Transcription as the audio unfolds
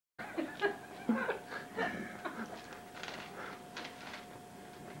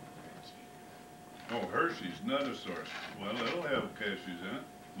cashews, not a source. Well, it'll have cashews in it,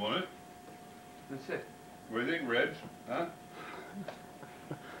 won't it? That's it. What do you think, Reg? Huh?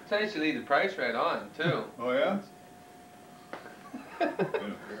 It's nice to leave the price right on, too. Oh, yeah? I didn't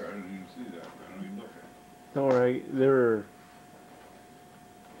even see that. I don't even look at it. Don't worry, they were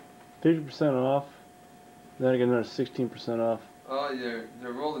 50% off. Then I get another 16% off. Oh,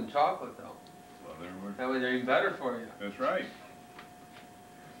 they're rolled in chocolate, though. Well, there we That way they're even better for you. That's right.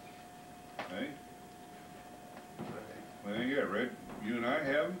 Hey? What do you get, Red? You and I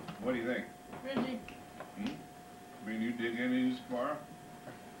have them? What do you think? Reggie. Hmm? I mean, you dig any of these tomorrow?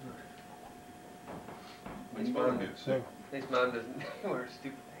 His When mom get sick. His mom doesn't wear a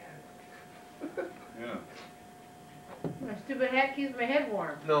stupid hat. Yeah. My stupid hat keeps my head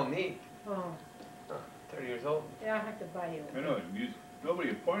warm. No, me. Oh. 30 years old. Yeah, I have to buy you I one. know. Nobody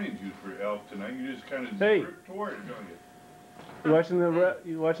appointed you for elf tonight. You just kind of Hey. drift toward it, don't you?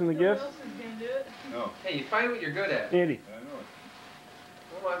 You watching the gifts? Who else is gonna do it? No. Hey, you find what you're good at. Andy. I know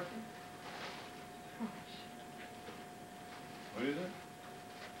it. Come on. What is it?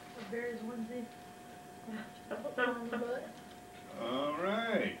 A bear's onesie. All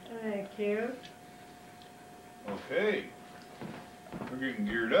right. Thank you. Okay. We're getting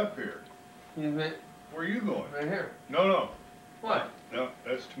geared up here. Right Where are you going? here. No. What? No,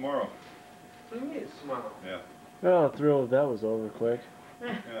 that's tomorrow. What do you mean it's tomorrow? Yeah. Oh, thrilled that was over quick.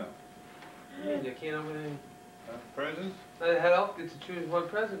 Yeah. You mean you can't open any? Presents? The head elf gets to choose one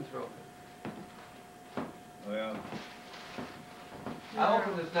present to open. Well, I'll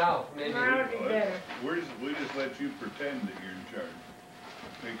open this now. Maybe. Tomorrow would be better. we just let you pretend that you're in charge.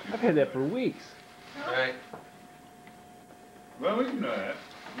 Make you I've had that feel for weeks. All right. Well, we can do that.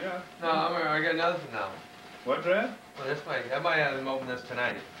 Yeah. No, I got another one now. What's that? Well, this might. I might have them open this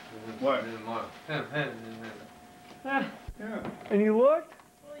tonight. What? Tomorrow. Ah, Yeah. And you looked?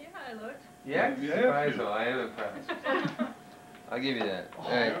 well, yeah, I looked. Yeah, You have surprise to. though. I am impressed. I'll give you that. All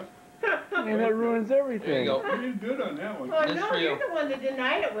Yeah. right. And that ruins everything. There you go. You did good on that one. Well, This no, for you're you. the one that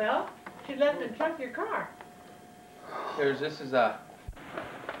denied it, Will. She left the trunk of your car. This is Okay,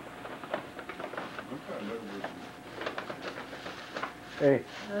 that was- Hey,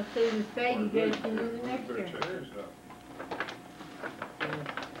 I'll save this bag you guys can use it next Better year. check this out.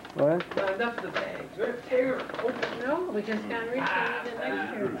 what? not enough of the bags. They're terrible. No, we just can't reach it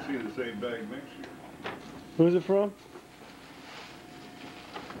next You're year. gonna see the same bag next year. Who's it from?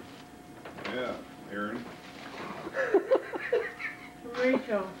 Yeah, Aaron.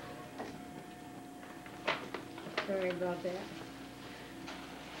 Rachel. Sorry about that.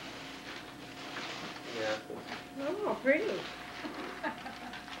 Yeah. Oh, pretty.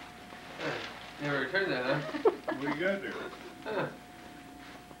 Never returned that, huh? What do you got there? Huh.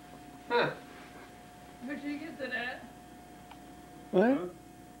 Huh. Where'd you get that at? What? Huh?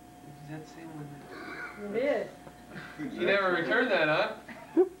 Is that the same one? It is. You never returned that, huh?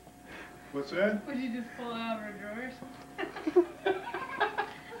 What's that? Would you just pull it out of her drawers?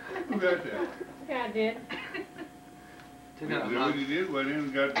 Who got that? Yeah, I did. Took Is out that what you did? Went in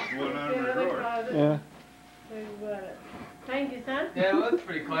and got one out of her drawer. Yeah. Thank you, son. Yeah, well, that's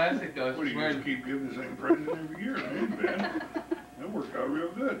pretty classic, though. What do you just keep giving the same present every year? That ain't bad. That worked out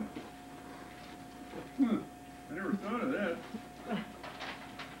real good. I never thought of that.